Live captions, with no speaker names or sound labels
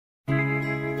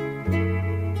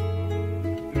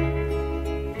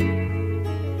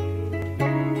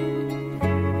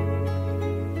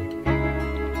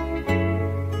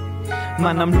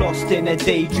Man, I'm lost in a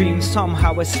daydream,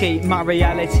 somehow escape my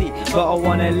reality, but I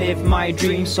wanna live my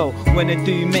dream. So when I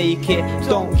do make it,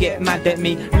 don't get mad at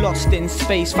me. Lost in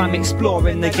space, I'm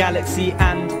exploring the galaxy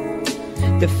and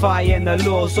defying the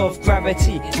laws of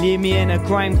gravity. Leave me in a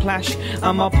grime clash,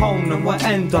 and my opponent will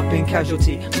end up in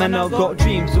casualty. Man, I've got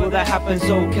dreams, all that happens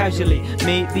so casually.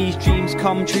 Make these dreams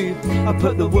come true, I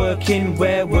put the work in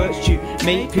where work's due.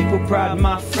 Make people proud,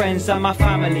 my friends and my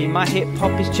family. My hip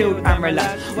hop is chilled and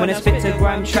relaxed. When I spit to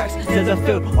grime tracks, there's a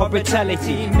feel of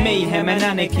brutality, mayhem and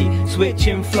anarchy.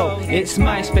 Switching flow, it's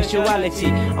my speciality.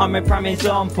 I'm a prime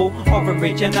example of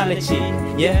originality.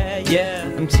 Yeah,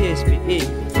 I'm T.S.P.E.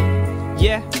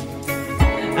 Yeah,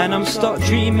 and I'm stuck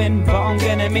dreaming, but I'm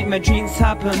gonna make my dreams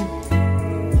happen.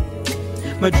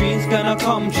 My dreams gonna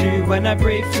come true when I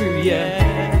break through,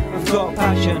 yeah. I've got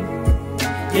passion,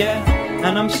 yeah,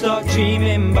 and I'm stuck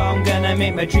dreaming, but I'm gonna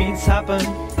make my dreams happen.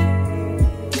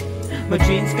 My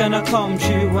dreams gonna come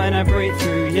true when I break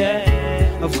through,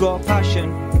 yeah. I've got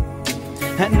passion.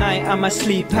 At night I'm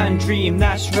asleep and dream,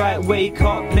 that's right, wake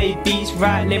up, play beats,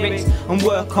 write lyrics and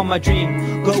work on my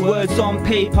dream. Got words on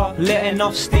paper, letting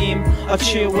off steam, I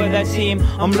chill with a team.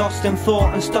 I'm lost in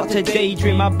thought and start to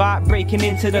daydream about breaking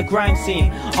into the grime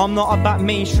scene. I'm not about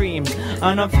mainstream,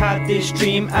 and I've had this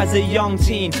dream as a young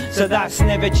teen, so that's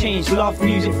never changed. Love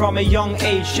music from a young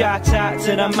age, shout out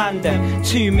to the man them.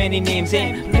 Too many names,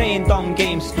 ain't playing dumb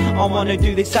games. I wanna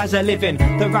do this as a living,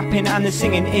 the rapping and the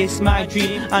singing is my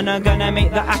dream, and I'm gonna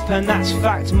make that happen, that's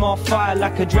fact. More fire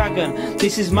like a dragon,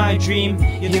 this is my dream,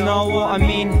 you know what I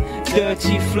mean.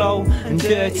 Dirty flow and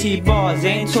dirty bars,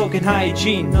 ain't talking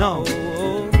hygiene, no.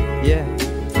 Yeah,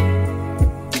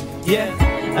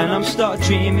 and I'm stuck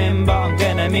dreaming, but I'm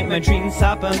gonna make my dreams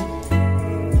happen.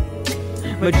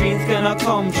 My dreams gonna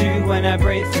come true when I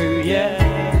break through,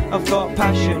 yeah. I've got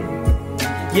passion,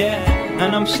 yeah,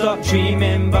 and I'm stuck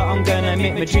dreaming, but I'm gonna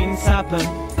make my dreams happen.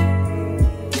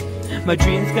 My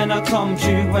dreams gonna come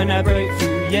true when I break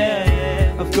through,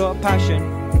 yeah. I've got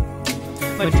passion.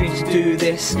 My dreams to do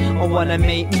this, I wanna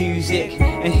make music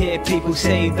and hear people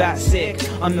say that's sick.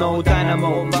 I'm no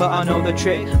dynamo, but I know the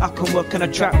trick. I can work on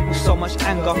a track with so much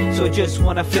anger, so I just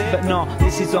wanna flip. But no,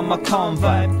 this is on my calm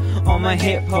vibe, on my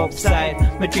hip hop side.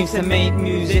 My dreams to make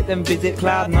music, then visit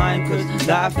Cloud9, cause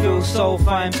that feels so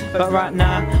fine. But right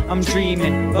now, I'm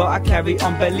dreaming, but I carry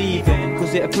on believing,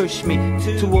 cause it'll push me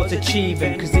towards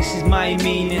achieving. Cause this is my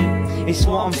meaning, it's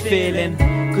what I'm feeling.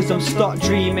 Cause I'm stuck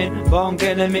dreaming, but I'm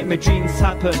gonna make my dreams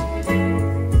happen.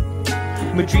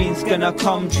 My dreams gonna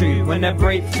come true when I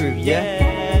break through,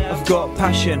 yeah. I've got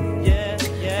passion,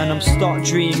 and I'm stuck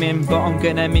dreaming, but I'm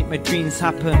gonna make my dreams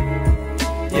happen.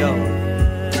 Yo.